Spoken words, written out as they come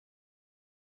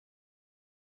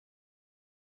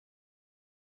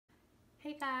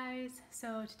Hey guys,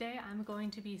 so today I'm going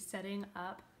to be setting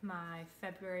up my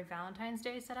February Valentine's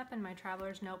Day setup in my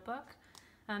Traveler's Notebook.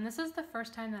 This is the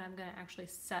first time that I'm going to actually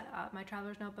set up my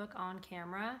Traveler's Notebook on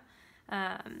camera,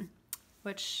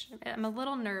 which I'm a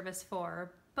little nervous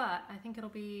for, but I think it'll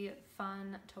be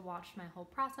fun to watch my whole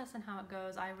process and how it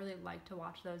goes. I really like to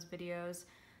watch those videos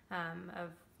of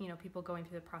people going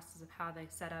through the process of how they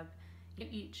set up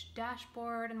each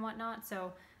dashboard and whatnot.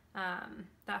 So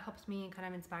that helps me and kind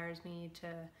of inspires me to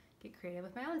get creative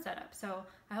with my own setup. So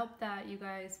I hope that you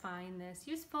guys find this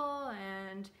useful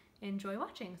and enjoy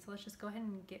watching. So let's just go ahead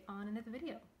and get on into the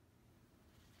video.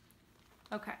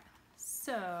 Okay,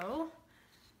 so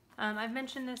I've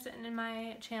mentioned this in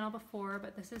my channel before,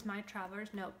 but this is my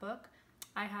Traveler's Notebook.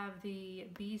 I have the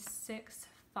B6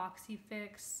 Foxy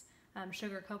Fix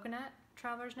Sugar Coconut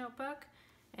Traveler's Notebook,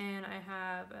 and I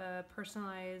have a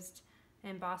personalized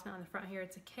embossment on the front here.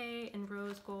 It's a K in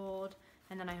rose gold,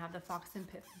 and then I have the Fox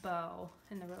Pip bow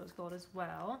in the rose gold as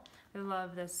well. I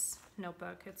love this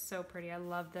notebook. It's so pretty. I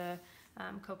love the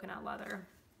coconut leather.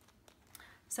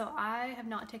 So I have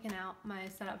not taken out my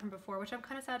setup from before, which I'm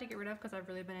kind of sad to get rid of because I've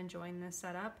really been enjoying this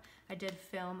setup. I did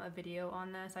film a video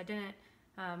on this. I didn't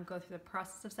go through the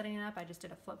process of setting it up. I just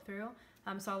did a flip through.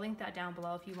 So I'll link that down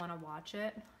below if you want to watch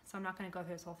it. So I'm not going to go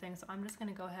through this whole thing. So I'm just going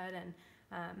to go ahead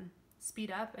and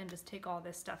speed up and just take all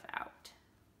this stuff out.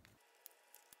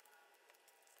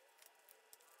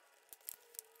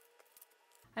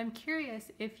 I'm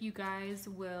curious if you guys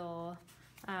will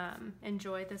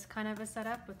enjoy this kind of a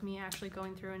setup with me actually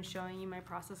going through and showing you my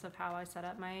process of how I set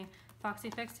up my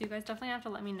Foxy Fix. So you guys definitely have to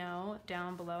let me know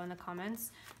down below in the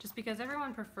comments, just because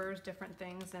everyone prefers different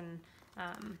things, and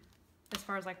as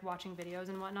far as like watching videos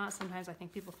and whatnot, sometimes I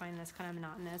think people find this kind of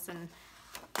monotonous and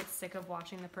get sick of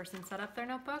watching the person set up their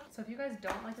notebook. So if you guys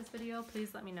don't like this video,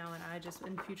 please let me know, and I just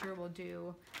in future will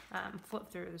do flip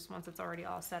throughs once it's already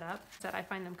all set up. That I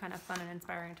find them kind of fun and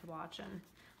inspiring to watch, and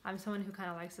I'm someone who kind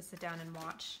of likes to sit down and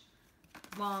watch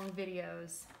long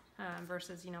videos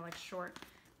versus like short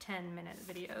 10-minute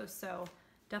videos. So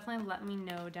definitely let me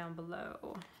know down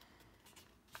below.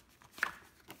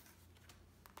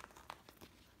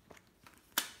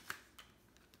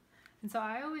 And so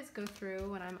I always go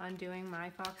through when I'm undoing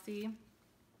my Foxy,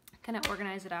 kind of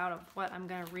organize it out of what I'm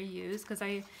going to reuse, because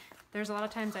there's a lot of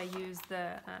times I use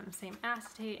the same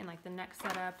acetate and like the next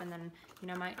setup, and then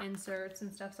my inserts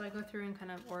and stuff. So I go through and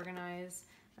kind of organize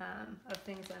of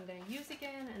things that I'm going to use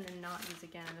again and then not use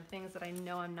again. And the things that I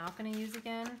know I'm not going to use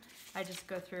again, I just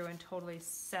go through and totally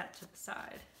set to the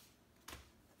side.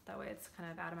 That way it's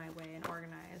kind of out of my way and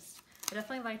organized. I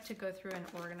definitely like to go through and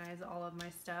organize all of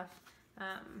my stuff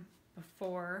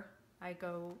before I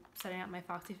go setting up my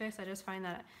Foxy Fix. I just find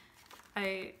that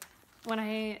when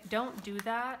I don't do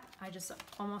that, I just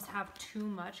almost have too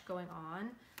much going on,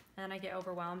 and I get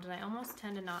overwhelmed, and I almost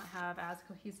tend to not have as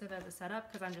cohesive as a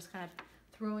setup because I'm just kind of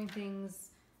throwing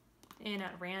things in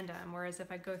at random. Whereas if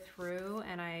I go through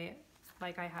and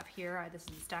like I have here, this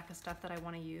is a stack of stuff that I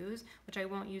want to use, which I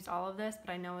won't use all of this,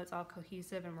 but I know it's all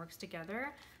cohesive and works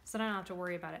together, so I don't have to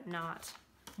worry about it not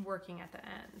working at the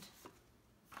end.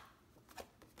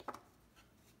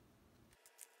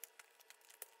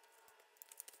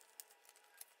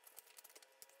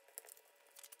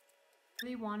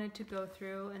 Really wanted to go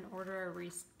through and order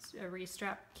a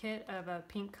restrap kit of a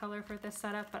pink color for this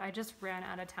setup, but I just ran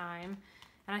out of time,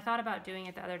 and I thought about doing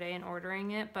it the other day and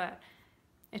ordering it, but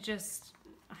it just,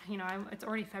 it's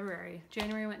already February.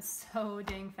 January went so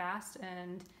dang fast,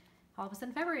 and all of a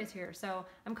sudden February is here, so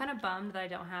I'm kind of bummed that I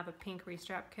don't have a pink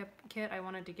restrap kit. I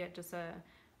wanted to get just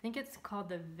I think it's called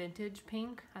the vintage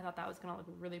pink. I thought that was gonna look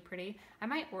really pretty. I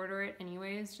might order it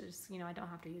anyways, just, I don't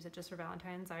have to use it just for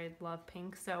Valentine's. I love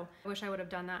pink, so I wish I would have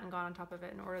done that and gone on top of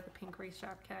it and ordered the pink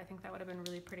restrap kit. I think that would have been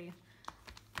really pretty.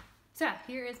 So yeah,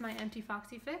 here is my empty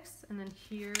Foxy Fix, and then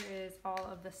here is all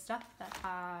of the stuff that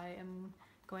I am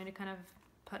going to kind of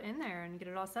put in there and get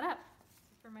it all set up.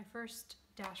 For my first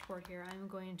dashboard here, I'm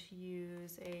going to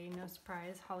use a No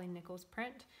Surprise Holly Nichols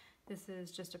print. This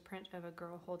is just a print of a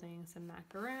girl holding some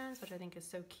macaroons, which I think is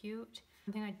so cute.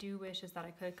 One thing I do wish is that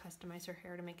I could customize her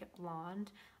hair to make it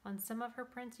blonde. On some of her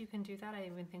prints you can do that. I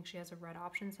even think she has a red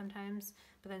option sometimes,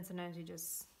 but then sometimes you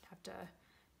just have to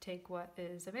take what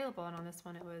is available. And on this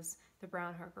one it was the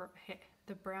brown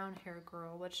hair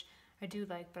girl, which I do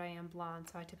like, but I am blonde,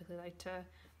 so I typically like to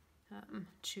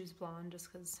choose blonde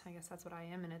just because I guess that's what I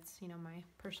am, and it's my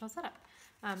personal setup.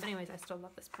 But anyways, I still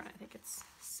love this print. I think it's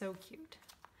so cute.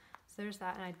 So there's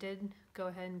that, and I did go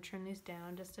ahead and trim these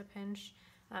down just a pinch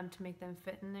to make them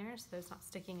fit in there, so it's not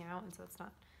sticking out, and so it's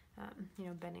not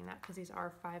bending that, because these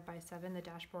are 5x7, the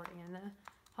dashboard and the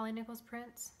Holly Nichols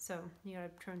prints, so you gotta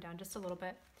trim down just a little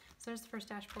bit. So there's the first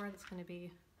dashboard that's gonna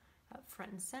be up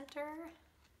front and center.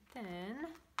 Then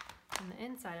on the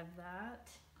inside of that,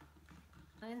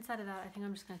 I think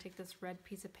I'm just gonna take this red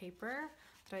piece of paper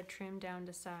that I trimmed down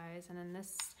to size, and then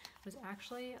this was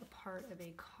actually a part of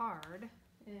a card,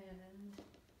 and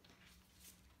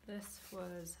this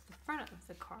was the front of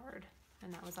the card,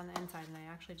 and that was on the inside, and I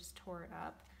actually just tore it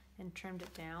up and trimmed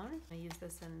it down. I use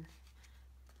this in,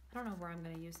 I don't know where I'm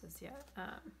gonna use this yet,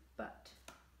 but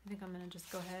I think I'm gonna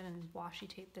just go ahead and washi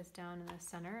tape this down in the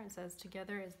center. It says,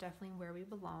 "Together is definitely where we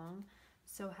belong.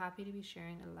 So happy to be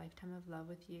sharing a lifetime of love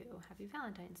with you. Happy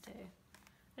Valentine's Day."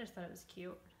 I just thought it was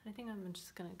cute. I think I'm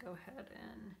just gonna go ahead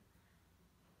and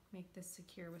make this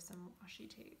secure with some washi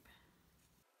tape.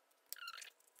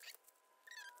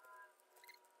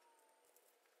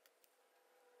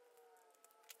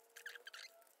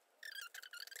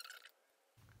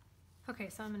 Okay,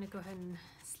 so I'm gonna go ahead and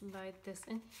slide this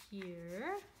in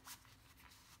here.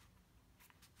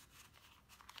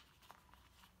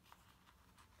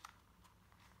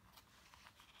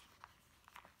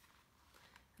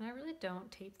 And I really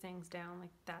don't tape things down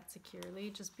like that securely,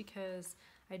 just because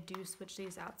I do switch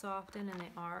these out so often, and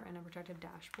they are in a protective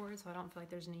dashboard, so I don't feel like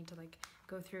there's a need to like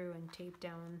go through and tape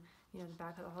down, you know, the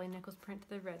back of the Holly Nichols print to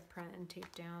the red print and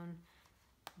tape down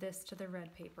this to the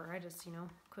red paper. I just, you know,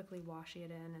 quickly washi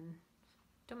it in and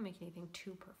don't make anything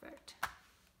too perfect.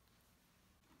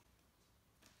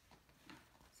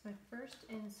 So my first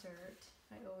insert,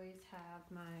 I always have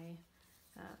my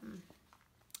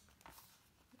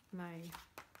my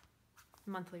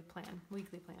monthly plan,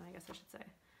 weekly plan, I guess I should say.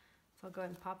 So I'll go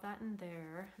ahead and pop that in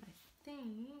there. And I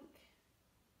think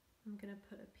I'm gonna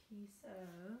put a piece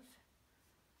of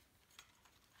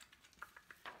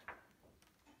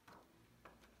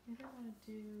maybe I want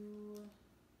to do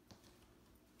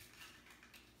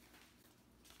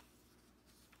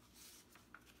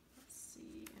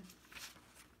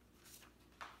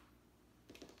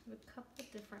a couple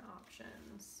of different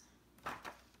options.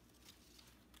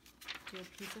 Do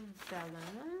a piece of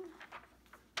vellum,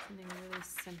 something really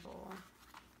simple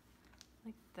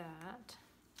like that.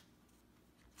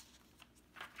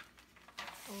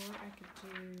 Or I could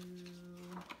do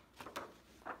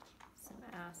some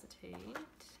acetate,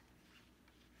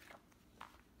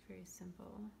 very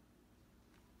simple.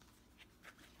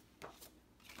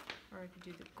 Or I could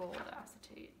do the gold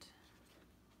acetate,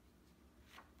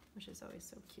 which is always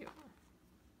so cute.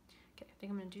 Okay, I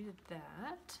think I'm gonna do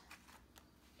that.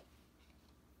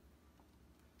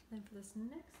 Then for this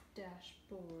next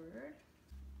dashboard,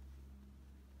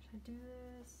 should I do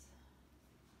this?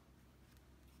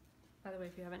 By the way,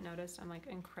 if you haven't noticed, I'm like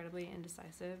incredibly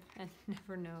indecisive and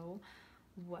never know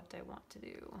what I want to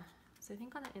do. So I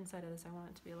think on the inside of this, I want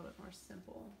it to be a little bit more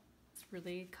simple. It's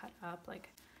really cut up like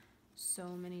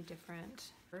so many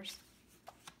different. First,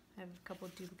 I have a couple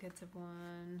of duplicates of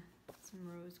one, some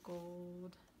rose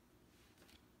gold,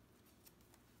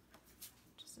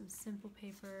 just some simple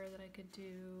paper that I could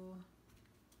do.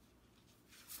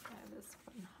 I have this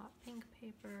fun hot pink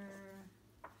paper.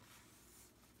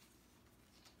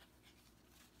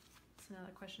 So now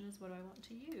the question is, what do I want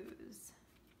to use?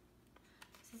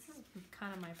 So this is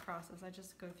kind of my process. I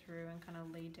just go through and kind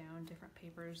of lay down different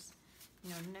papers, you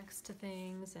know, next to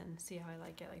things and see how I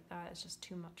like it like that. It's just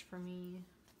too much for me.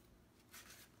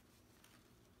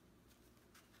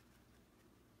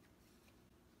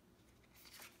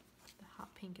 The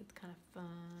hot pink is kind of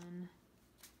fun.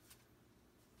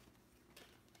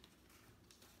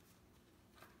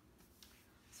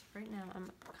 So right now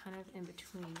I'm kind of in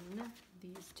between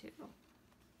these two.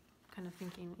 Kind of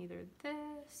thinking either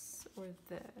this or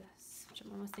this, which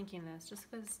I'm almost thinking this, just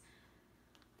because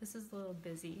this is a little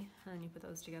busy, and then you put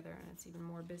those together and it's even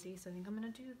more busy. So I think I'm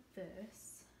gonna do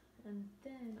this, and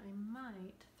then I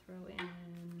might throw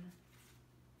in,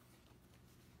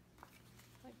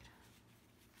 like,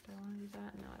 do I want to do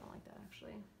that? No, I don't like that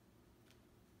actually.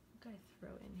 What do I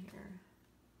throw in here?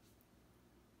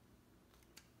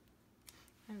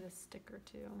 I have this sticker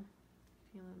too,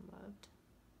 feeling loved.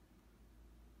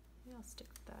 Maybe I'll stick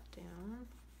that down.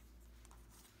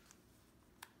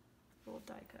 Little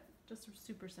die cut, just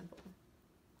super simple.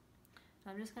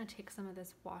 I'm just gonna take some of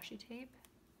this washi tape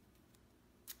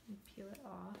and peel it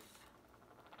off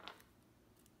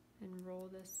and roll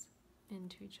this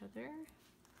into each other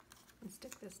and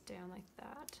stick this down like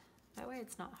that. That way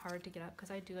it's not hard to get up, because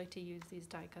I do like to use these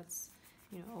die cuts,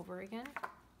 you know, over again.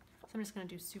 So I'm just gonna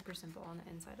do super simple on the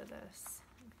inside of this,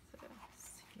 like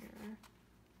this here.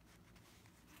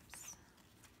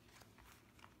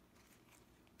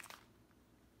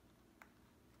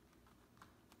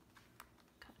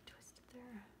 Kind of twist it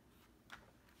there.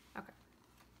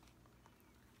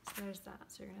 there's that.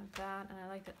 So you're gonna have that, and I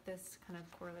like that this kind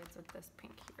of correlates with this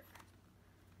pink here.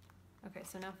 Okay,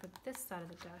 so now for this side of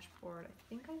the dashboard, I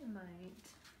think I might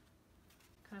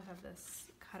kind of have this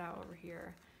cut out over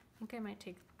here. I think I might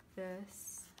take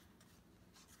this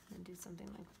and do something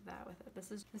like that with it.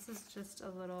 This is just a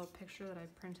little picture that I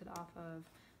printed off of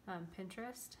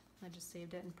Pinterest. I just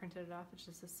saved it and printed it off. It's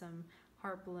just some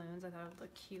heart balloons. I thought it would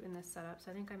look cute in this setup,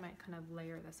 so I think I might kind of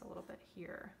layer this a little bit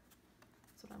here.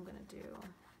 That's what I'm gonna do.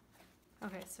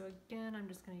 Okay, so again, I'm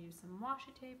just gonna use some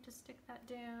washi tape to stick that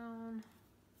down.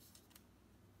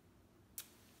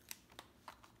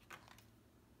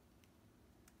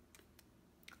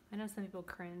 I know some people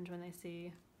cringe when they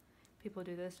see people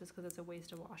do this just because it's a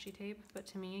waste of washi tape, but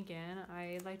to me, again,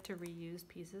 I like to reuse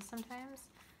pieces sometimes.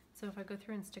 So if I go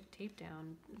through and stick tape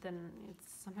down, then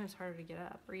it's sometimes harder to get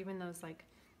up. Or even those like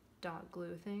dot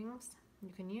glue things, you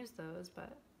can use those,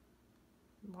 but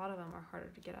a lot of them are harder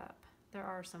to get up. There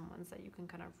are some ones that you can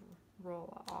kind of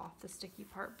roll off the sticky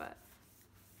part, but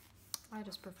I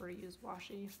just prefer to use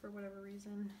washi for whatever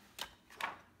reason.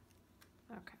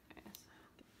 Okay,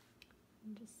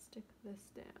 and just stick this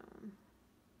down.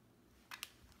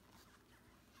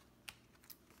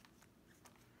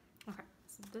 Okay,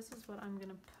 so this is what I'm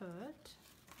gonna put.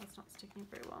 That's not sticking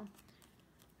very well.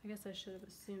 I guess I should have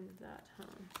assumed that,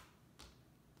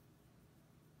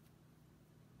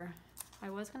 huh? I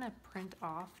was gonna print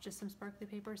off just some sparkly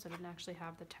paper, so I didn't actually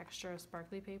have the texture of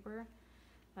sparkly paper.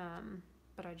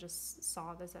 But I just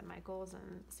saw this at Michael's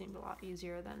and it seemed a lot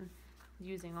easier than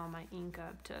using all my ink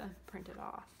up to print it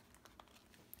off.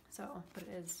 So, but it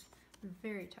is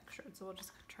very textured, so we'll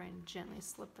just try and gently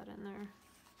slip that in there.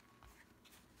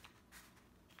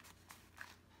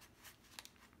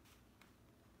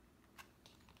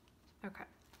 Okay,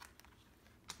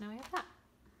 now we have that.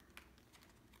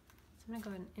 So I'm gonna go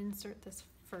ahead and insert this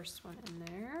first one in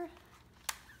there.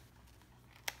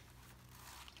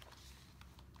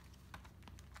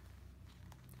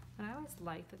 And I always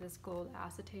like that this gold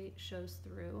acetate shows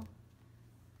through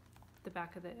the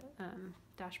back of the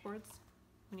dashboards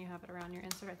when you have it around your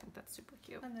insert. I think that's super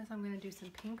cute. And this, I'm gonna do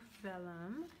some pink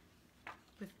vellum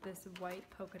with this white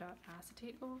polka dot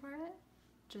acetate over it,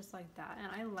 just like that.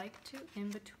 And I like to, in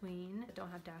between, that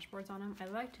don't have dashboards on them, I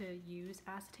like to use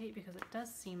acetate because it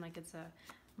does seem like it's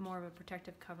more of a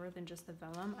protective cover than just the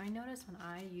vellum. I notice when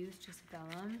I use just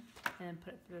vellum and then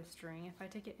put it through a string, if I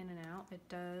take it in and out, it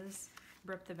does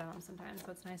rip the vellum sometimes,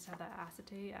 so it's nice to have that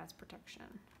acetate as protection.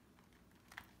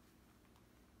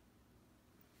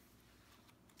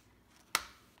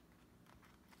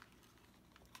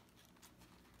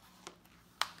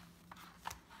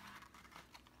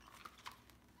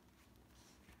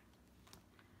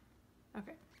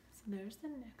 Okay, so there's the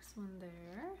next one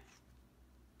there.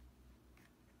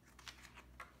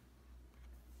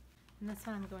 And this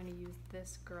one I'm going to use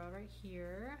this girl right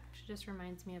here. She just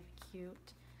reminds me of a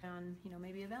cute, on, you know,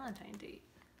 maybe a Valentine date.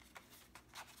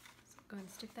 So go ahead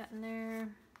and stick that in there.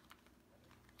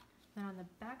 Then on the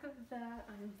back of that,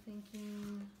 I'm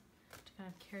thinking to kind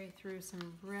of carry through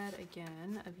some red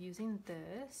again of using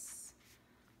this.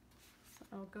 So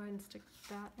I'll go ahead and stick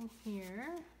that in here.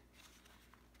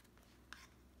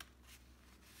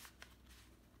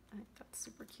 I think that's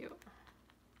super cute.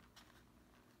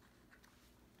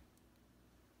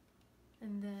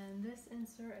 And then this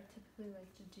insert, I typically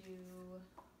like to do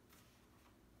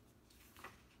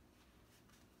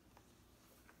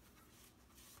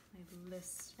my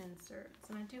list inserts.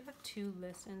 And I do have 2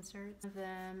 list inserts. One of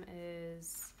them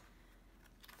is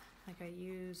like I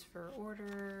use for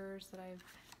orders that I've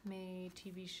made,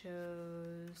 TV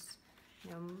shows, you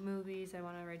know, movies. I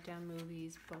want to write down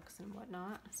movies, books, and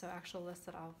whatnot. So actual lists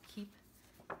that I'll keep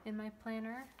in my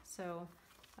planner. So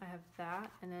I have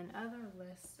that, and then other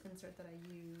list insert that I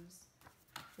use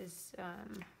is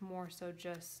more so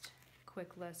just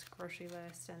quick list, grocery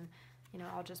list, and you know,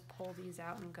 I'll just pull these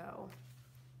out and go.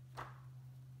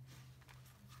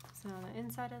 So on the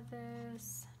inside of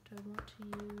this, do I want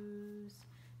to use,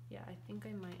 yeah, I think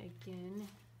I might again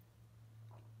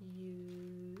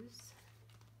use,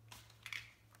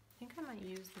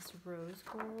 this rose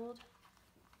gold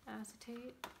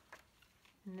acetate.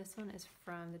 And this one is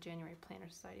from the January Planner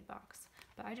Society box.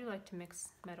 But I do like to mix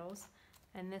metals,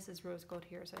 and this is rose gold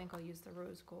here, so I think I'll use the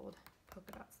rose gold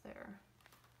polka dots there.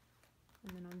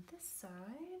 And then on this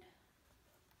side,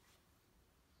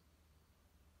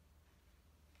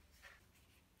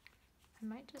 I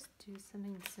might just do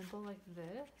something simple like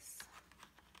this.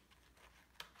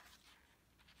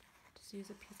 Just use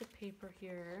a piece of paper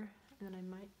here, and then I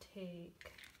might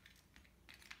take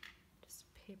just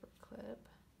a paper clip.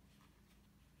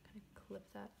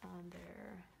 Clip that on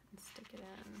there and stick it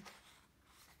in.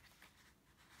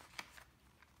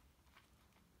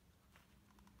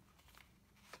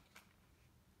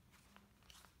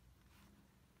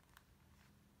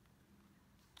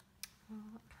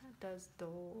 Oh, it kind of does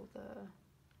dull the,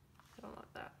 I don't love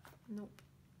that. Nope.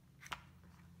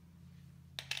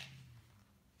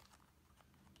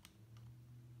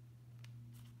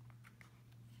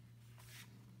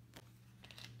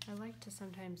 I like to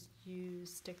sometimes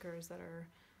use stickers that are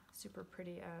super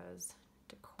pretty as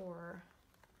decor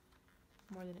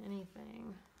more than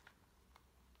anything.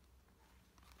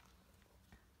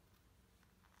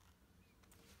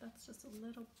 That's just a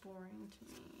little boring to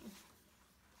me.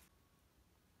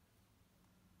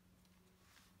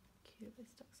 Cute, I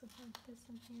stuck something like this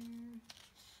in here.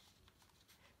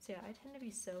 So yeah, I tend to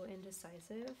be so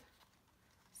indecisive.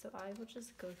 So I will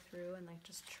just go through and like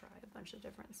just try a bunch of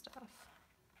different stuff.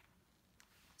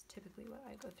 It's typically what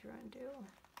I go through and do.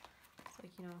 It's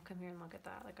like, you know, come here and look at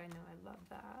that. Like, I know I love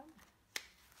that.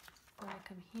 Then I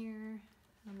come here,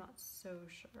 I'm not so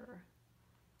sure.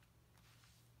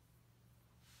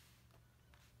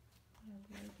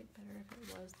 I'd like it better if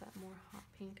it was that more hot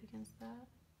pink against that.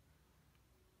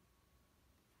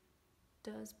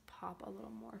 Does pop a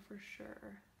little more for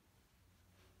sure.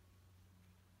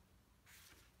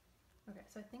 Okay,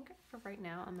 so I think for right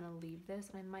now I'm gonna leave this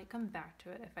and I might come back to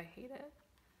it if I hate it.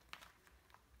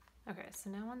 Okay, so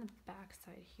now on the back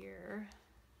side here,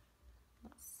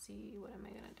 let's see, what am I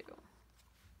gonna do?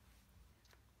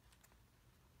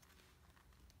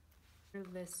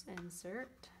 This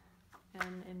insert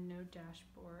and in no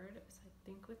dashboard, so I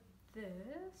think with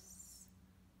this,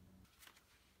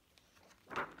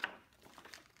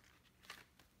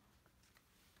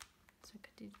 so I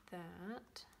could do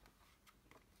that.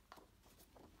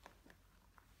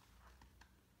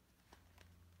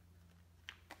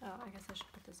 Oh, I guess I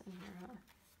should put this in here, huh?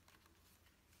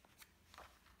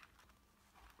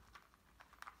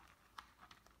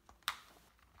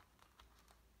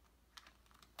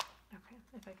 Okay,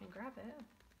 if I can grab it.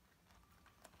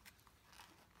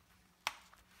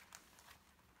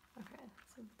 Okay,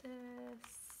 so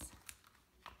this,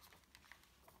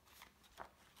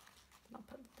 I'll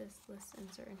put this list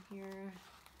insert in here.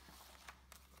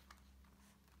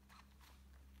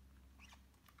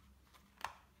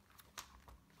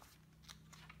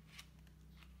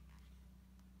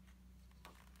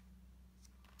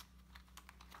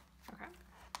 Okay.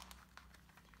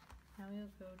 Now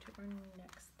we'll go to our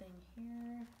next thing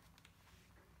here.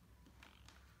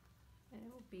 And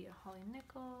it will be a Holly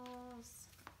Nichols.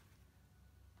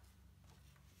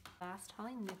 Last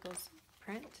Holly Nichols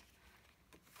print.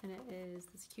 And it is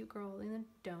this cute girl holding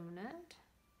the donut.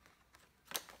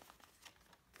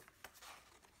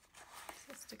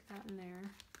 So stick that in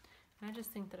there. And I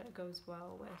just think that it goes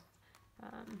well with,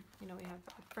 you know, we have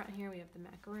up front here, we have the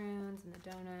macaroons and the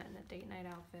donut and the date night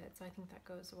outfit. So I think that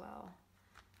goes well.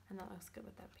 And that looks good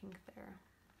with that pink there.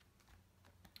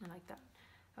 I like that.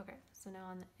 Okay, so now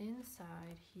on the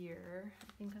inside here, I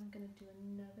think I'm gonna do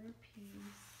another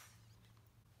piece.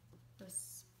 The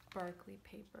sparkly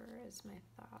paper is my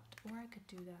thought, or I could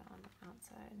do that on the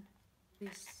outside.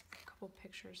 These couple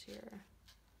pictures here, I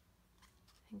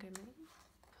think I might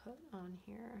put on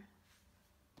here.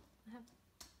 I have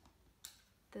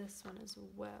this one as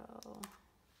well.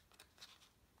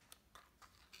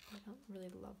 I don't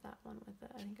really love that one with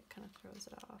it. I think it kind of throws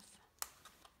it off.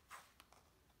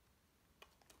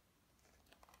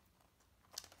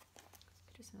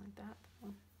 Could do something like that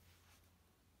though.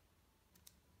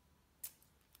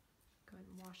 Go ahead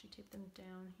and washi tape them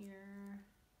down here.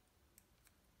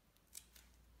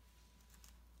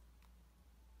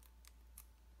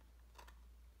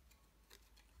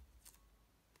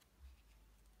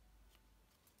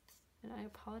 And I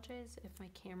apologize if my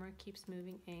camera keeps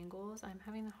moving angles. I'm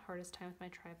having the hardest time with my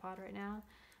tripod right now.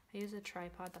 I use a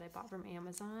tripod that I bought from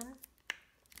Amazon.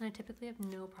 And I typically have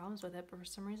no problems with it, but for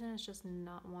some reason it's just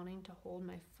not wanting to hold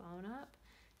my phone up.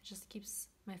 It just keeps,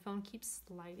 my phone keeps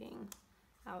sliding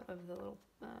out of the little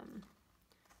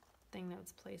thing that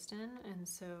it's placed in, and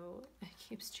so it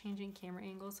keeps changing camera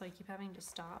angles, so I keep having to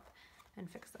stop and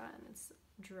fix that, and it's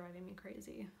driving me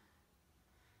crazy.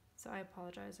 So I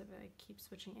apologize if I keep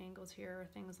switching angles here or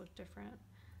things look different.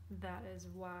 That is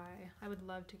why. I would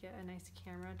love to get a nice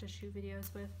camera to shoot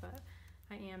videos with, but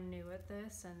I am new at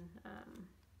this, and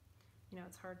you know,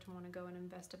 it's hard to want to go and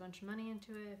invest a bunch of money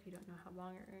into it if you don't know how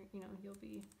long you'll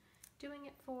be doing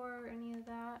it for, or any of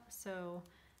that. So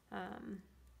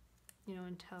you know,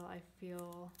 until I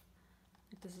feel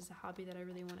like this is a hobby that I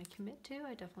really want to commit to,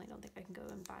 I definitely don't think I can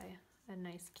go and buy a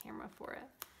nice camera for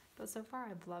it. But so far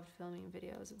I've loved filming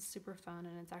videos. It's super fun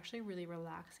and it's actually really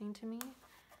relaxing to me.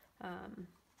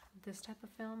 This type of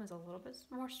film is a little bit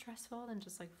more stressful than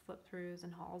just like flip throughs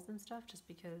and hauls and stuff, just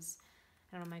because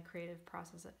I don't know, my creative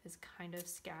process is kind of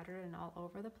scattered and all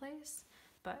over the place.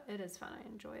 but it is fun. I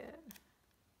enjoy it.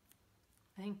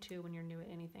 I think too, when you're new at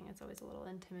anything, it's always a little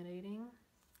intimidating.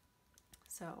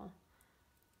 So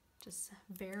just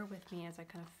bear with me as I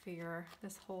kind of figure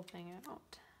this whole thing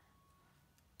out.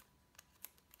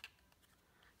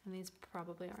 And these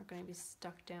probably aren't going to be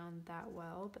stuck down that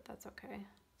well, but that's okay.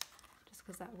 Just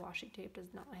because that washi tape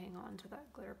does not hang on to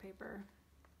that glitter paper.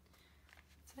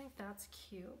 So I think that's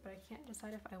cute, but I can't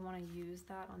decide if I want to use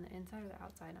that on the inside or the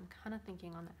outside. I'm kind of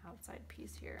thinking on the outside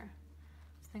piece here.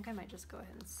 So I think I might just go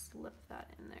ahead and slip that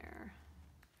in there.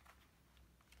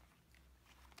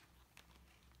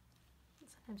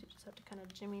 Sometimes you just have to kind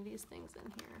of jimmy these things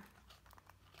in here.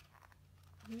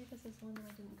 Maybe this is one that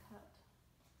I didn't cut.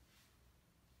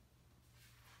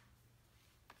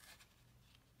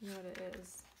 You know what it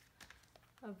is?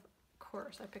 Of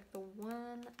course, I picked the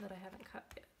one that I haven't cut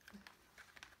yet.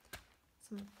 So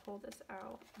I'm gonna pull this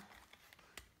out.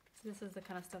 So this is the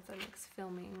kind of stuff that makes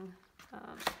filming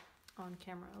on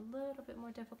camera a little bit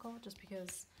more difficult, just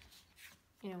because,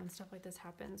 you know, when stuff like this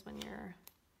happens, when you're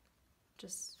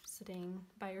just sitting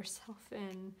by yourself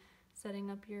and setting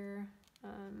up your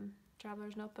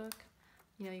traveler's notebook,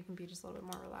 you know, you can be just a little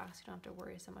bit more relaxed. You don't have to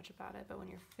worry so much about it. But when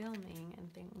you're filming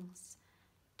and things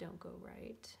don't go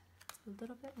right, it's a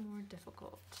little bit more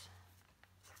difficult.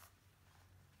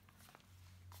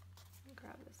 Let me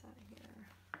grab this out of here.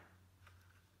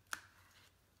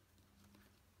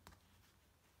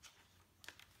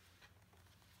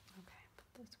 Okay,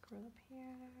 put this girl up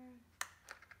here.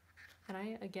 And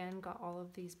I, again, got all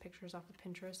of these pictures off of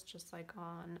Pinterest, just like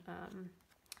on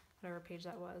whatever page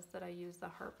that was, that I used the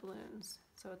heart balloons.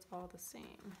 So it's all the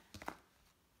same.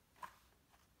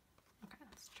 Okay,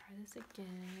 let's try this again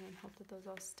and hope that those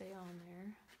all stay on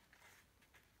there.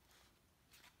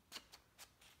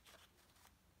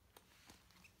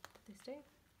 Did they stay?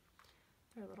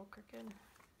 They're a little crooked.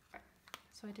 Okay,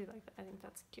 so I do like that. I think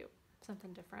that's cute.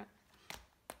 Something different.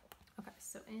 Okay,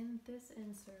 so in this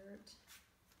insert,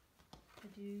 I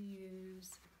do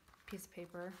use a piece of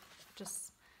paper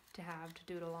just to have to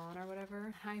doodle on or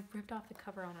whatever. I ripped off the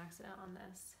cover on accident on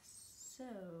this, so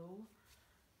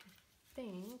I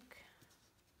think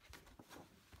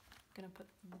I'm gonna put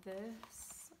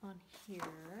this on here.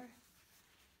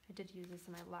 I did use this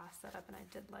in my last setup and I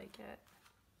did like it.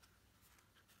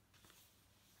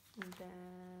 And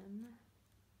then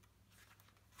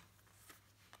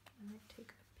I might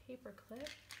take a paper clip.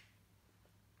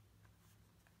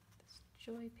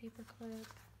 Joy paper clip.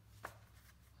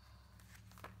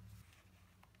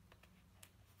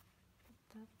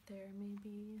 Put that there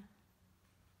maybe.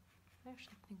 I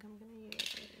actually think I'm gonna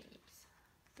use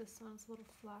this one's a little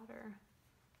flatter.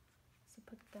 So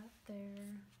put that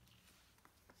there.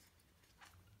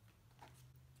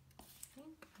 I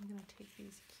think I'm gonna take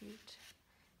these cute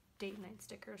date night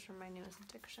stickers from my newest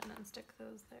addiction and stick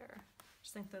those there. I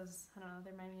just think those, I don't know,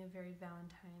 they remind me of very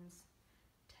Valentines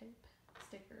type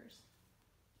stickers.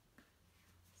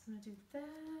 So I'm gonna do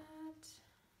that.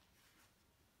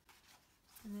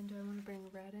 And then do I want to bring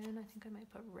red in? I think I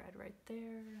might put red right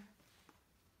there.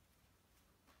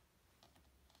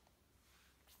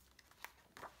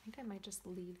 I think I might just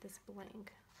leave this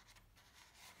blank.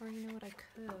 Or you know what, I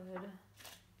could.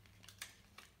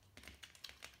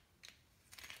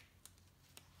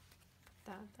 Put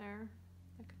that there.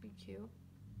 That could be cute.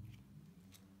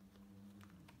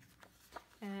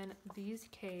 And these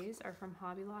K's are from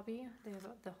Hobby Lobby. They have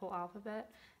the whole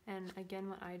alphabet. And again,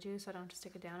 what I do, so I don't have to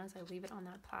stick it down, is I leave it on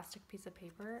that plastic piece of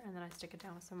paper and then I stick it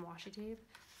down with some washi tape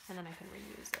and then I can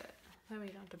reuse it. That way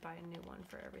you don't have to buy a new one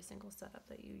for every single setup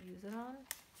that you use it on.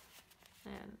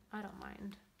 And I don't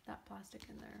mind that plastic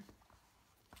in there.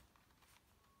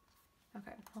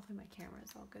 Okay, hopefully my camera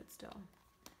is all good still.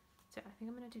 So I think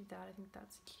I'm gonna do that. I think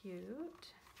that's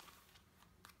cute.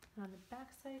 And on the back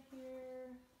side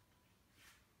here,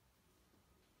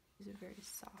 use a very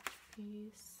soft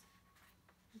piece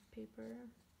of paper.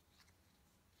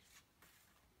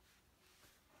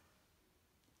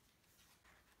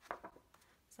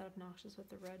 Is that obnoxious with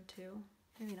the red too?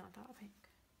 Maybe not that pink.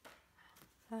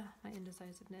 My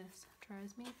indecisiveness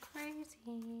drives me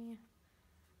crazy.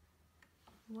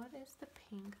 What is the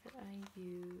pink that I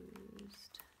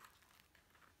used?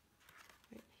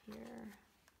 Right here.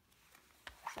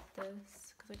 Is it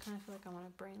this? Because I kind of feel like I want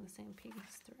to bring the same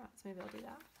piece throughout, so maybe I'll do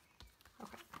that.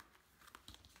 Okay.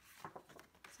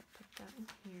 So put that in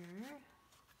here.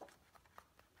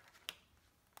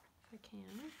 If I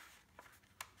can.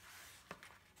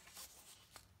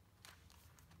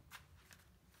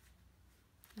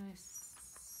 Nice.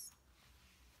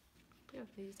 I have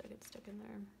these I could stick in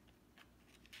there.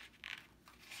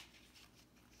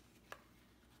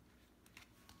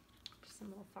 Just some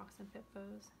little little Fox and Pip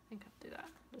bows. I think I'll do that,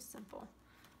 just simple.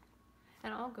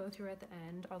 And I'll go through at the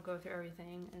end, I'll go through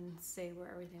everything and say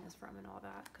where everything is from and all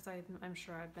that, because I'm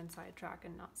sure I've been sidetracked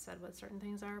and not said what certain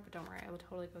things are, but don't worry, I will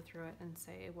totally go through it and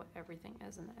say what everything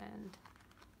is in the end.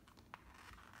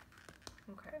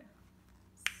 Okay,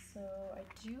 so I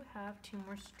do have 2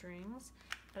 more strings,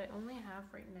 but I only have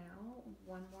right now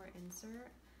 1 more insert.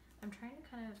 I'm trying to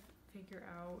kind of figure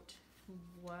out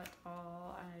what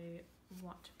all I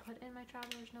want to put in my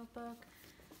traveler's notebook.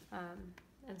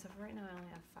 And so for right now I only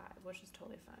have 5, which is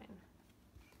totally fine.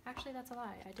 Actually, that's a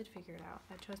lie. I did figure it out.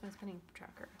 I chose my spinning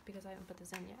tracker because I haven't put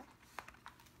this in yet.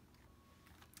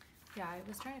 Yeah, I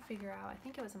was trying to figure out, I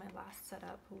think it was in my last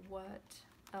setup, what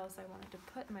else I wanted to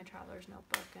put in my traveler's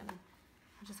notebook, and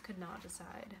I just could not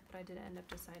decide. But I did end up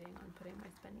deciding on putting my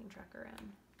spinning tracker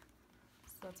in.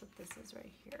 So that's what this is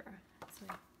right here. So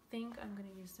I think I'm going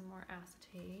to use some more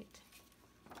acetate.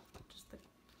 Just the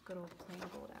good old plain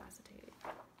gold acetate.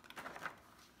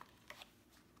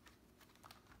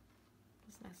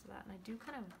 Nice of that, and I do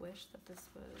kind of wish that this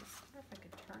was, I wonder if I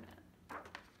could turn it. I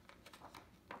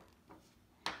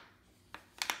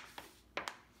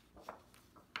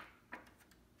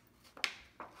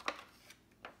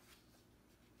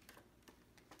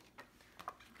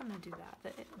think I'm gonna do that.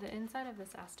 The inside of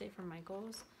this acetate from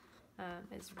Michaels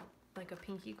is like a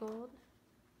pinky gold,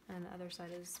 and the other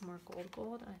side is more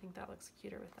gold, and I think that looks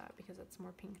cuter with that because it's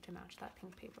more pink to match that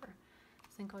pink paper. I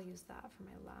think I'll use that for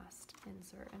my last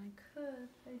insert, and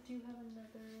I do have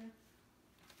another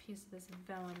piece of this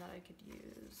vellum that I could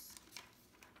use.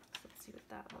 So let's see what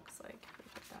that looks like if we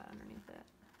put that underneath it.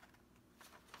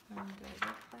 Do I like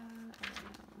that? I don't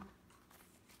know.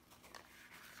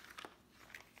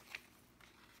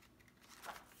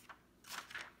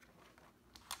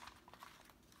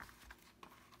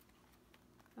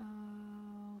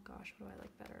 Oh gosh, what do I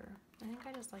like better? I think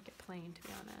I just like it plain, to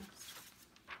be honest.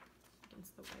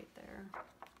 Against the white there.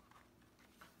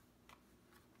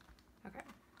 Okay,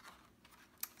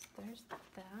 so there's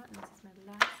that, and this is my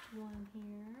last one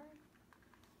here.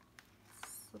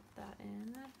 Slip that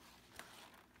in,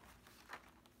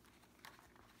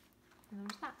 and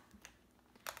there's that.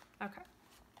 Okay,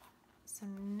 so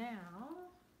now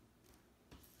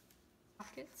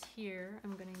pockets here,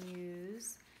 I'm going to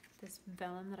use this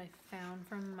vellum that I found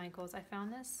from Michaels. I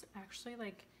found this actually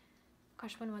like,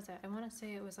 gosh, when was it? I want to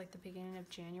say it was like the beginning of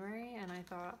January, and I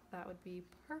thought that would be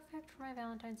perfect for my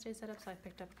Valentine's Day setup, so I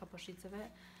picked up a couple sheets of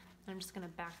it. I'm just going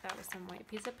to back that with some white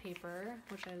piece of paper,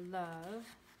 which I love.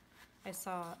 I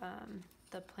saw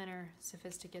the Planner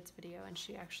Sophisticates video, and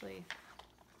she actually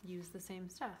used the same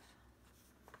stuff.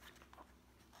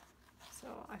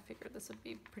 So I figured this would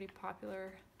be pretty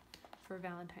popular for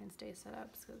Valentine's Day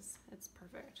setups because it's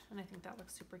perfect, and I think that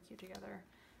looks super cute together.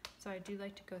 So I do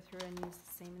like to go through and use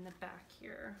the same in the back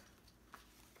here.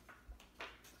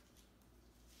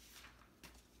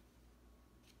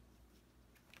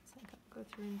 So I'll go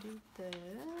through and do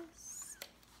this.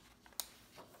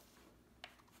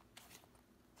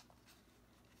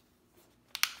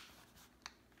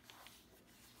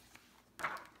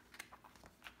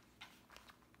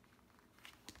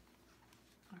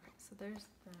 Okay, so there's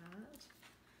that.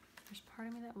 There's part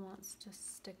of me that wants to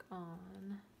stick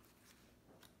on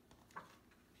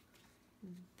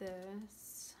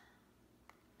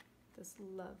this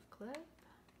love clip,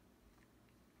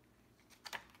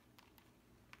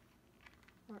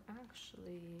 or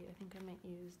actually I think I might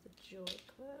use the joy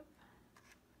clip.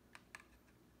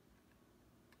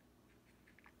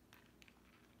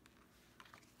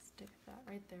 Stick that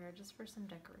right there just for some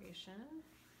decoration.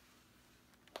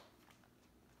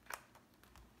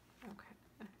 Okay,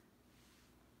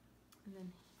 and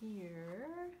then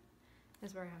here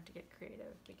is where I have to get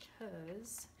creative,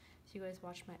 because if you guys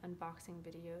watched my unboxing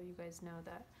video, you guys know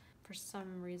that for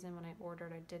some reason when I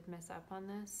ordered, I did mess up on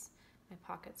this. My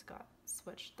pockets got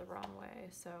switched the wrong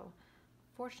way. So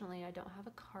fortunately, I don't have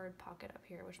a card pocket up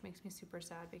here, which makes me super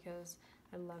sad because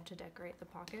I love to decorate the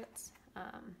pockets.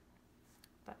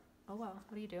 But oh well,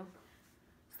 what do you do?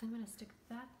 So I'm gonna stick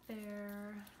that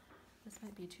there. This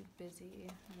might be too busy.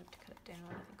 I'm gonna have to cut it down,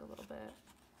 I think, a little bit.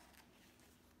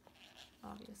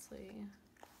 Obviously,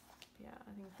 yeah,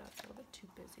 I think that's a little bit too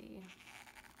busy.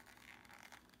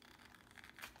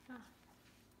 Could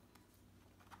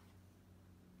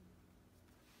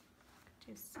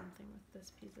do something with this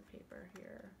piece of paper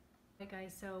here. Okay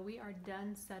guys, so we are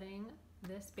done setting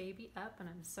this baby up, and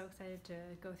I'm so excited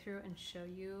to go through and show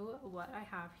you what I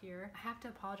have here. I have to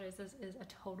apologize, this is a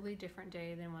totally different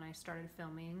day than when I started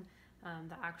filming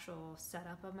the actual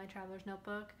setup of my traveler's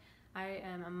notebook. I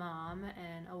am a mom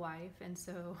and a wife, and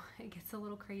so it gets a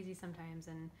little crazy sometimes,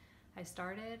 and I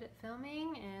started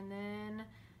filming and then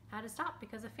had to stop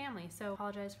because of family. So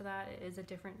apologize for that. It is a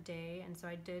different day, and so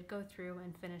I did go through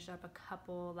and finish up a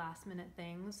couple last minute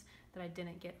things that I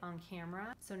didn't get on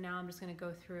camera. So now I'm just gonna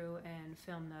go through and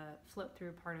film the flip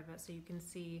through part of it so you can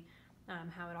see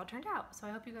how it all turned out. So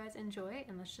I hope you guys enjoy,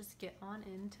 and let's just get on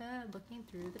into looking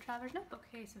through the Traveler's Notebook.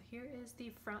 Okay, so here is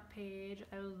the front page.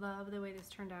 I love the way this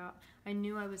turned out. I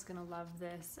knew I was gonna love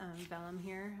this vellum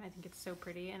here. I think it's so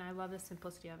pretty, and I love the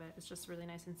simplicity of it. It's just really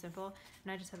nice and simple,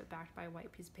 and I just have it backed by a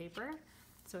white piece of paper,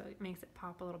 so it makes it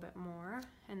pop a little bit more.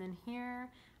 And then here,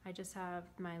 I just have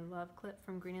my love clip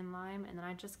from Green and Lime, and then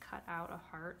I just cut out a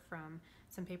heart from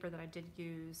some paper that I did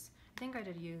use. I think I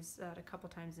did use that a couple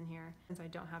times in here. Since I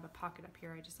don't have a pocket up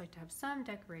here, I just like to have some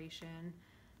decoration.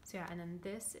 So yeah, and then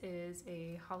this is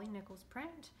a Holly Nichols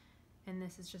print, and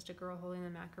this is just a girl holding the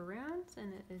macaroons,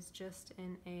 and it is just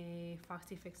in a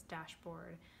Foxy Fix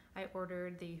dashboard. I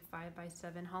ordered the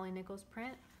 5x7 Holly Nichols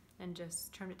print and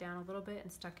just trimmed it down a little bit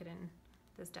and stuck it in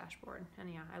this dashboard. And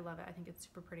yeah, I love it. I think it's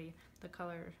super pretty. The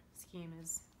color scheme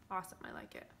is awesome. I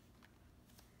like it.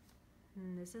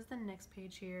 And this is the next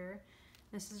page here.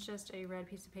 This is just a red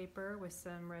piece of paper with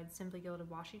some red Simply Gilded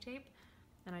washi tape,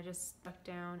 and I just stuck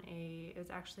down it was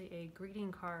actually a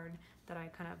greeting card that I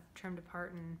kind of trimmed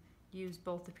apart and used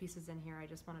both the pieces in here. I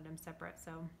just wanted them separate,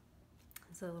 so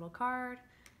it's a little card.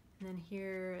 And then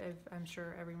here, I'm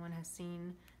sure everyone has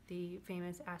seen the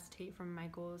famous acetate from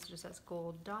Michaels, just has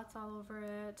gold dots all over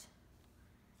it.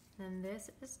 And this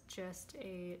is just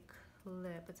a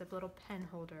clip. It's a little pen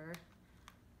holder.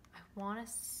 I want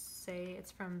to say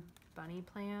it's from Bunny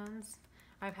Plans.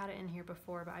 I've had it in here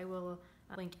before, but I will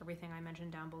link everything I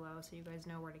mentioned down below so you guys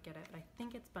know where to get it. But I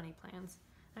think it's Bunny Plans.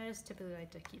 I just typically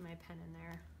like to keep my pen in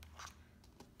there.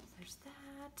 So there's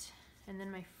that. And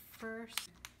then my first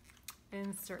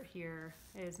insert here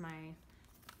is my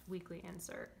weekly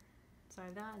insert. So I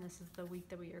have that, and this is the week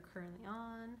that we are currently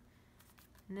on.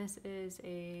 And this is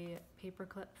a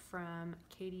paperclip from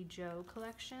KatieJo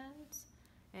Collections.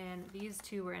 And these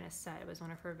two were in a set. It was one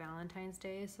of her Valentine's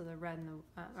days, so the red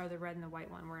and the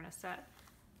white one were in a set.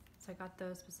 So I got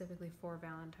those specifically for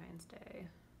Valentine's Day.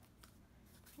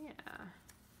 Yeah.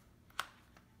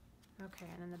 Okay,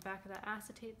 and then the back of that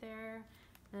acetate there.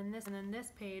 And then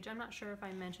this page, I'm not sure if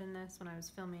I mentioned this when I was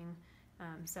filming,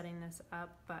 setting this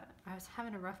up, but I was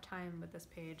having a rough time with this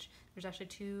page. There's actually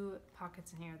two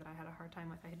pockets in here that I had a hard time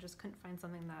with. I just couldn't find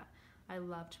something that I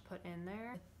love to put in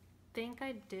there. I think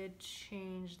I did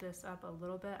change this up a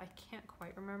little bit. I can't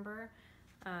quite remember.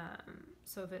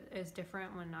 So if it is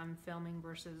different when I'm filming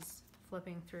versus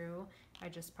flipping through, I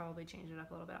just probably changed it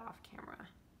up a little bit off camera.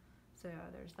 So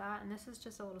there's that, and this is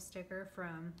just a little sticker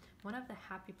from one of the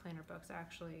Happy Planner books,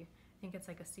 actually. I think it's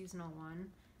like a seasonal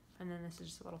one. And then this is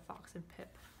just a little Fox and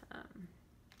Pip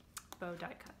bow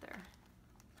die cut there.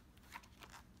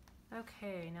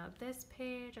 Okay, now this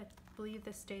page, I believe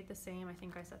this stayed the same. I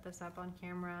think I set this up on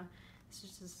camera. This is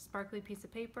just a sparkly piece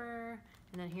of paper,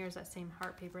 and then here's that same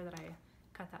heart paper that I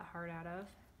cut that heart out of.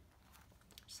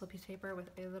 Just a piece of paper with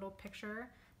a little picture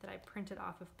that I printed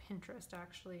off of Pinterest,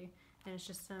 actually, and it's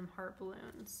just some heart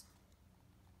balloons.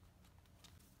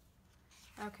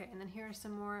 Okay, and then here are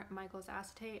some more Michaels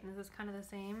acetate, and this is kind of the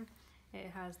same.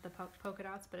 It has the polka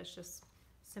dots, but it's just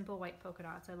simple white polka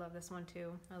dots. I love this one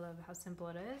too. I love how simple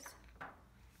it is.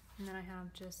 And then I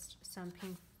have just some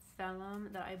pink vellum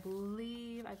that I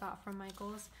believe I got from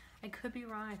Michaels. I could be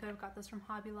wrong. I could have got this from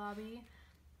Hobby Lobby,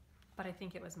 but I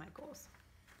think it was Michaels.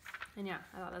 And yeah,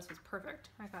 I thought this was perfect.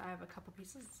 I have a couple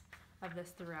pieces of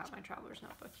this throughout my Traveler's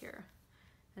Notebook here.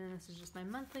 And then this is just my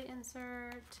monthly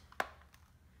insert.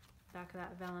 Back of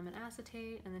that vellum and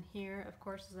acetate, and then here of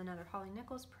course is another Holly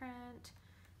Nichols print.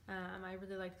 I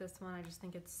really like this one. I just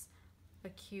think it's a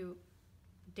cute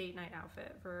date night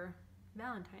outfit for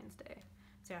Valentine's Day.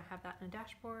 So yeah, I have that in a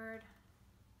dashboard.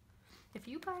 If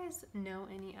you guys know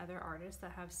any other artists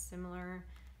that have similar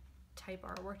type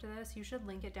artwork to this, you should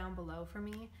link it down below for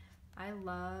me. I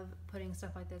love putting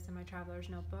stuff like this in my Traveler's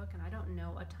Notebook, and I don't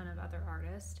know a ton of other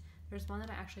artists. There's one that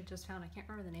I actually just found. I can't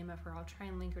remember the name of her. I'll try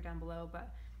and link her down below,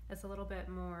 but it's a little bit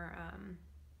more,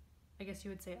 I guess you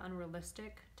would say,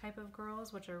 unrealistic type of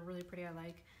girls, which are really pretty. I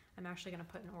like. I'm actually going to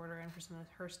put an order in for some of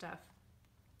her stuff.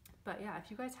 But yeah,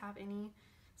 if you guys have any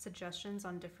suggestions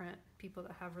on different people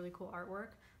that have really cool artwork,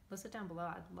 list it down below.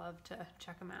 I'd love to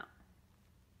check them out.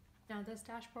 Now this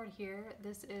dashboard here,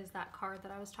 this is that card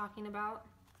that I was talking about.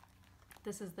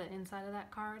 This is the inside of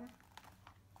that card.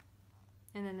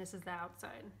 And then this is the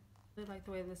outside. I really like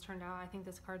the way this turned out. I think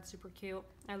this card's super cute.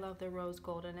 I love the rose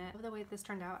gold in it. I love the way this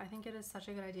turned out. I think it is such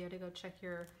a good idea to go check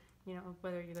your,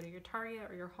 whether you go to your Target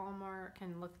or your Hallmark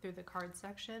and look through the card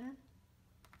section.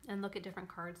 and look at different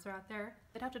cards throughout there.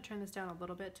 I'd have to turn this down a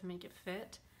little bit to make it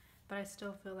fit, but I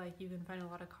still feel like you can find a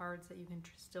lot of cards that you can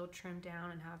still trim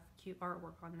down and have cute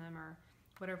artwork on them or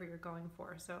whatever you're going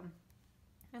for. So,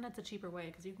 and that's a cheaper way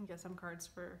because you can get some cards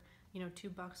for, you know,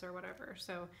 $2 or whatever.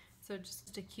 So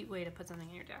just a cute way to put something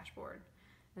in your dashboard.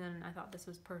 And then I thought this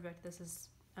was perfect. This is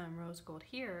rose gold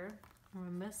here.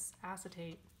 Miss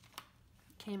Acetate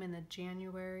came in the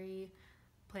January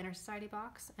Planner Society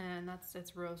box, and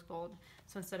it's rose gold.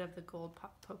 So instead of the gold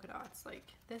polka dots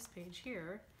like this page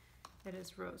here, it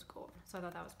is rose gold. So I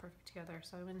thought that was perfect together.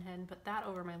 So I went ahead and put that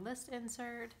over my list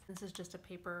insert. This is just a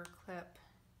paper clip,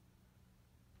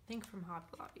 I think from Hobby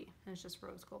Lobby, and it's just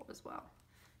rose gold as well.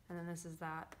 And then this is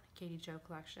that KatieJo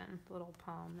collection, the little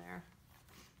palm there.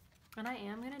 And I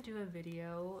am gonna do a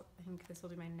video, I think this will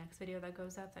be my next video that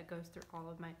goes up, that goes through all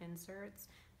of my inserts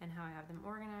and how I have them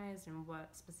organized and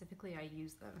what specifically I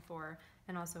use them for,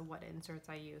 and also what inserts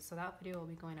I use. So that video will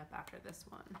be going up after this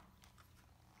one.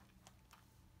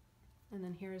 And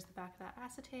then here's the back of that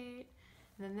acetate.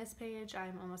 And then this page,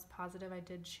 I'm almost positive I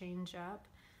did change up.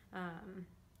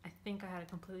 I think I had a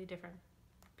completely different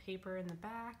paper in the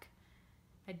back.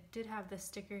 I did have this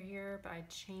sticker here, but I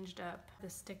changed up the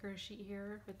sticker sheet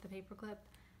here with the paper clip.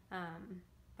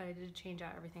 But I did change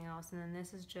out everything else. And then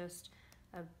this is just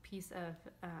a piece of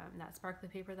that sparkly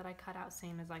paper that I cut out,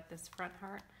 same as like this front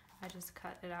heart. I just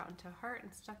cut it out into a heart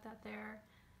and stuck that there.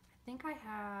 I think I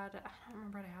don't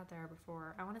remember what I had there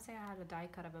before. I want to say I had a die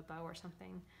cut of a bow or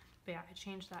something. But yeah, I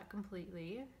changed that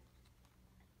completely.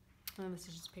 And then this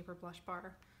is just paper blush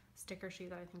bar sticker sheet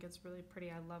that I think is really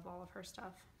pretty. I love all of her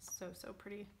stuff. So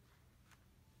pretty.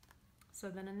 So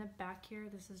then in the back here,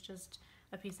 this is just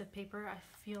a piece of paper. I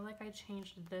feel like I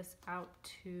changed this out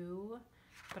too,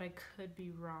 but I could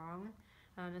be wrong.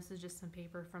 This is just some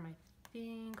paper from, I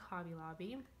think, Hobby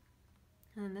Lobby.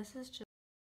 And then this is just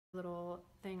a little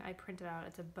thing I printed out.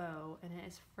 It's a bow, and it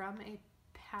is from a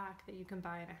pack that you can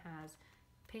buy, and it has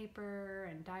paper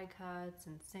and die cuts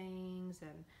and sayings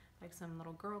and like some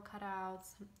little girl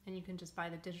cutouts, and you can just buy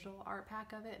the digital art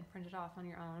pack of it and print it off on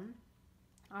your own.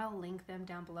 I'll link them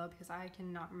down below because I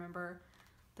cannot remember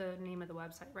the name of the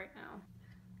website right now.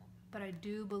 But I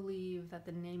do believe that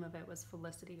the name of it was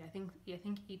Felicity. I think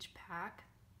each pack,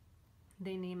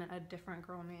 they name it a different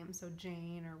girl name, so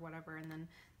Jane or whatever, and then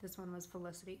this one was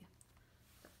Felicity.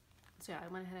 So yeah,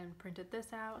 I went ahead and printed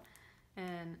this out,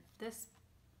 and this,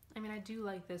 I mean, I do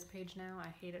like this page now. I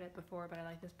hated it before, but I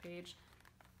like this page.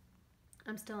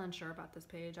 I'm still unsure about this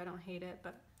page. I don't hate it,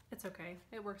 but it's okay.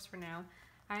 It works for now.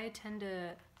 I tend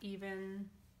to even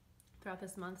throughout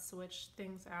this month switch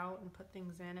things out and put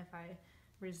things in if I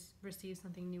receive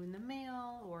something new in the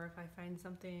mail, or if I find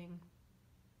something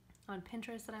on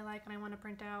Pinterest that I like and I want to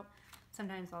print out.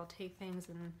 Sometimes I'll take things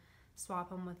and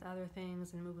swap them with other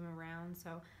things and move them around.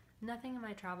 So nothing in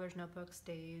my traveler's notebook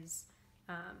stays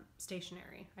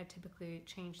stationary. I typically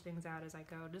change things out as I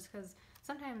go, just because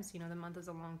sometimes, you know, the month is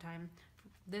a long time.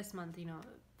 This month, you know,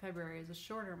 February is a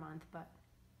shorter month, but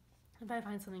if I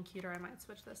find something cuter, I might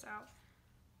switch this out.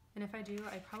 And if I do,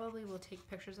 I probably will take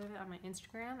pictures of it on my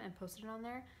Instagram and post it on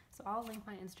there. So I'll link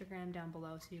my Instagram down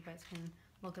below so you guys can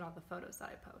look at all the photos that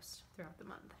I post throughout the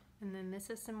month. And then this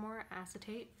is some more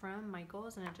acetate from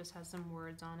Michaels, and it just has some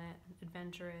words on it.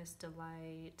 Adventurous,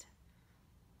 delight,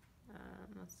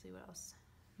 let's see what else.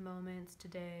 Moments,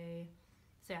 today.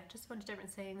 So yeah, just a bunch of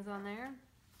different sayings on there.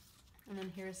 And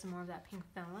then here's some more of that pink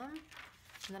vellum.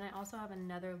 And then I also have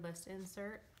another list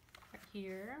insert right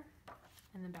here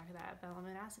in the back of that vellum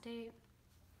and acetate.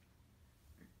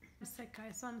 I'm sick,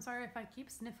 guys, so I'm sorry if I keep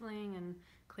sniffling and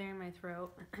clearing my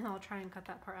throat. I'll try and cut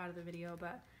that part out of the video,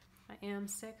 but I am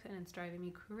sick and it's driving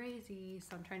me crazy,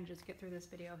 so I'm trying to just get through this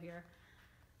video here.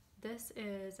 This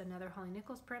is another Holly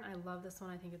Nichols print. I love this one.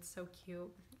 I think it's so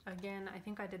cute. Again, I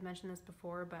think I did mention this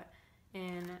before, but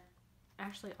in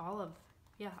actually all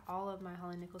of my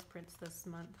Holly Nichols prints this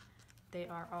month, they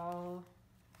are all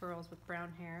girls with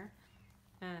brown hair.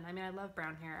 And I mean, I love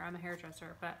brown hair. I'm a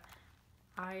hairdresser, but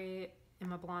I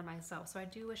am a blonde myself, so I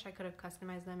do wish I could have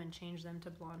customized them and changed them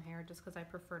to blonde hair, just because I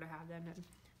prefer to have them in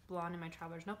blonde in my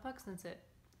traveler's notebook, since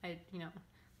you know,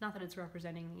 not that it's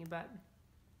representing me, but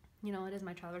you know, it is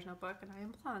my traveler's notebook and I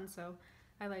am blonde, so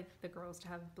I like the girls to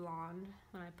have blonde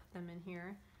when I put them in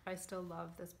here. I still love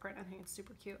this print. I think it's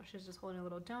super cute. She's just holding a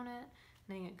little donut.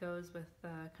 I think it goes with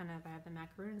the kind of, I have the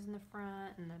macaroons in the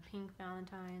front and the pink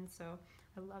Valentines, so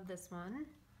I love this one.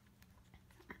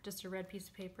 Just a red piece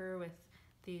of paper with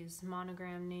these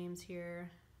monogram names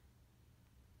here,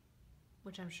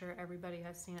 which I'm sure everybody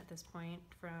has seen at this point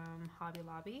from Hobby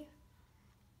Lobby.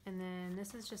 And then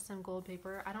this is just some gold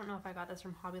paper. I don't know if I got this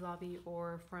from Hobby Lobby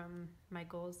or from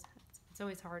Michaels. It's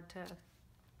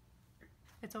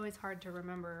always hard to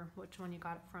remember which one you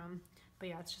got it from. But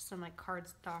yeah, it's just some like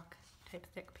cardstock type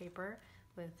thick paper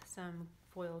with some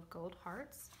foiled gold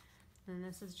hearts. And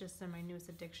this is just my newest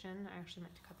addiction. I actually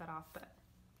meant to cut that off, but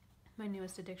my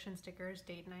newest addiction stickers,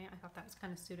 date night. I thought that was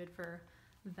kind of suited for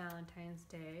Valentine's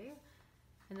Day.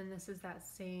 And then this is that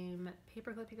same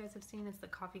paper clip you guys have seen. It's the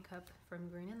coffee cup from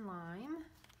Green and Lime.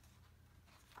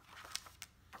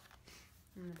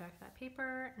 In the back of that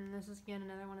paper. And this is again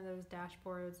another one of those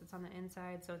dashboards. It's on the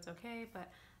inside, so it's okay,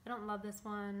 but I don't love this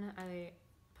one. I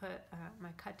put my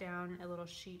cut down a little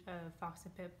sheet of Fox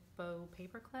Pip bow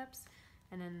paper clips,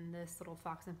 and then this little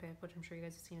Fox Pip, which I'm sure you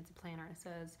guys have seen, it's a planner. It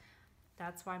says,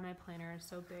 "That's why my planner is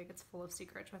so big. It's full of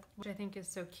secrets," which I think is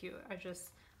so cute. I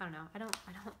don't know. I don't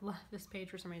love this page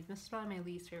for some reason. This is probably my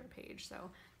least favorite page.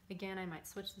 So again, I might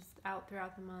switch this out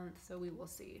throughout the month, so we will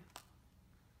see.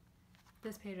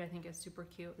 This page I think is super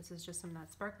cute. This is just some of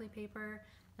that sparkly paper,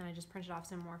 and I just printed off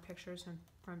some more pictures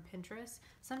from Pinterest.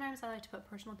 Sometimes I like to put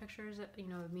personal pictures, you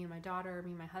know, of me and my daughter,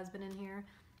 me and my husband in here,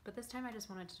 but this time I just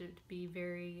wanted to be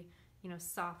very, you know,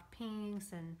 soft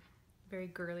pinks and very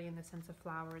girly in the sense of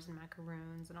flowers and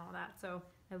macaroons and all that. So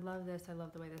I love this. I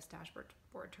love the way this dashboard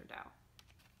turned out.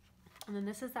 And then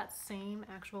this is that same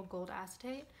actual gold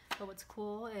acetate, but what's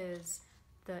cool is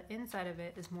the inside of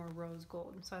it is more rose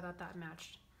gold. So I thought that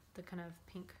matched the kind of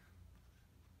pink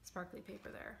sparkly paper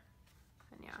there.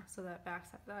 And yeah, so that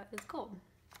backside of that is gold.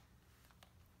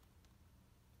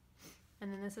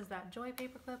 And then this is that Joy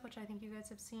paperclip, which I think you guys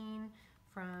have seen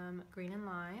from Green and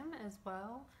Lime as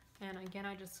well. And again,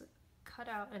 I just cut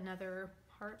out another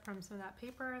part from some of that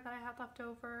paper that I had left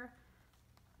over.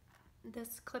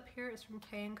 This clip here is from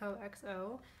K&Co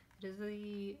XO.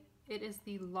 It is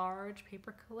the large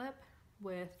paper clip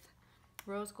with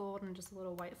rose gold and just a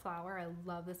little white flower. I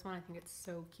love this one. I think it's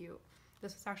so cute.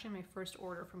 This was actually my first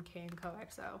order from K&Co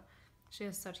XO. She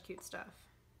has such cute stuff.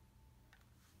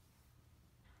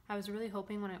 I was really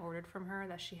hoping when I ordered from her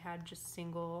that she had just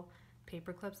single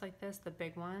paper clips like this, the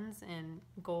big ones in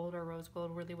gold or rose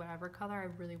gold, really whatever color.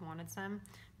 I really wanted some,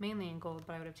 mainly in gold,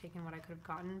 but I would have taken what I could have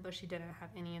gotten, but she didn't have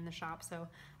any in the shop. So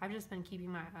I've just been keeping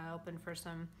my eye open for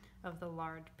some of the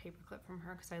large paper clip from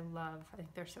her because I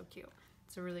think they're so cute.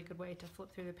 It's a really good way to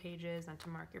flip through the pages and to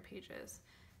mark your pages.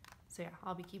 So yeah,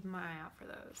 I'll be keeping my eye out for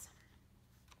those.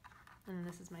 And then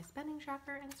this is my spending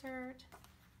tracker insert.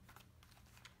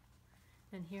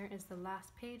 And here is the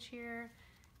last page here.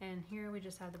 And here we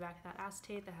just have the back of that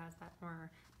acetate that has that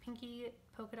more pinky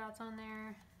polka dots on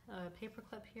there, a paper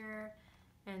clip here,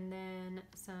 and then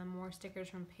some more stickers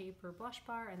from Paper Blush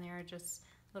Bar, and they are just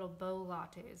little bow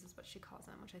lattes is what she calls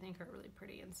them, which I think are really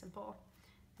pretty and simple.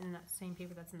 And then that same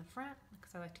paper that's in the front,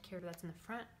 because I like to carry that's in the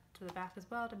front to the back as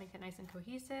well to make it nice and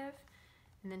cohesive.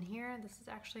 And then here, this is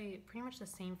actually pretty much the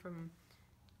same from,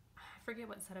 I forget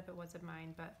what setup it was of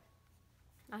mine, but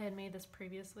I had made this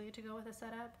previously to go with a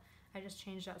setup. I just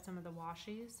changed out some of the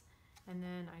washies, and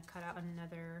then I cut out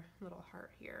another little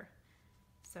heart here.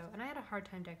 So, and I had a hard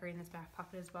time decorating this back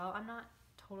pocket as well. I'm not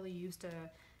totally used to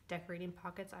decorating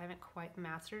pockets. I haven't quite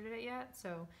mastered it yet,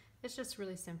 so it's just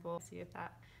really simple. See if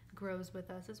that grows with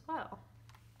us as well.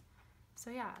 So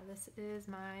yeah, this is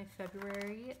my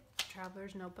February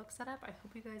Traveler's Notebook setup. I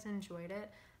hope you guys enjoyed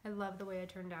it. I love the way it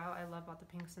turned out. I love all the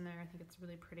pinks in there. I think it's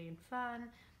really pretty and fun,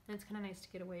 and it's kind of nice to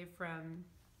get away from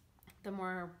the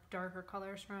more darker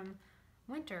colors from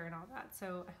winter and all that.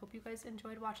 So I hope you guys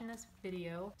enjoyed watching this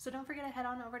video. So don't forget to head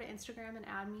on over to Instagram and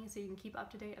add me so you can keep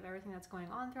up to date of everything that's going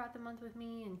on throughout the month with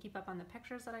me and keep up on the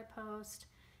pictures that I post.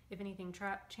 If anything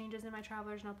changes in my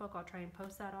Traveler's Notebook, I'll try and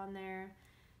post that on there.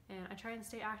 And I try and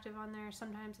stay active on there.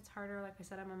 Sometimes it's harder. Like I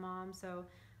said, I'm a mom, so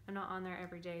I'm not on there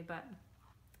every day, but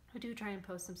I do try and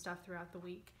post some stuff throughout the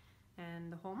week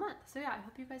and the whole month. So yeah, I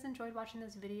hope you guys enjoyed watching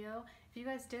this video. If you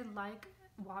guys did like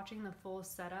watching the full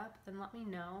setup, then let me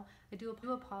know. I do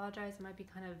apologize. It might be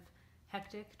kind of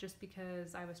hectic just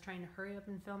because I was trying to hurry up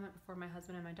and film it before my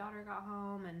husband and my daughter got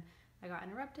home, and I got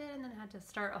interrupted and then had to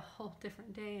start a whole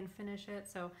different day and finish it.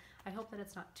 So I hope that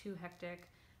it's not too hectic.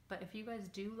 But if you guys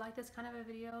do like this kind of a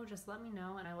video, just let me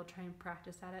know and I will try and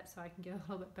practice at it so I can get a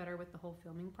little bit better with the whole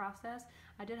filming process.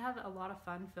 I did have a lot of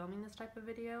fun filming this type of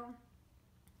video.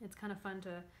 It's kind of fun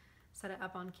to set it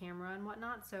up on camera and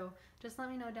whatnot, so just let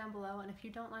me know down below, and if you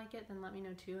don't like it, then let me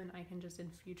know too, and I can just in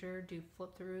future do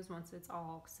flip throughs once it's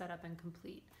all set up and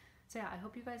complete. So yeah, I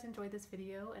hope you guys enjoyed this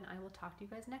video, and I will talk to you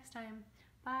guys next time.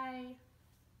 Bye!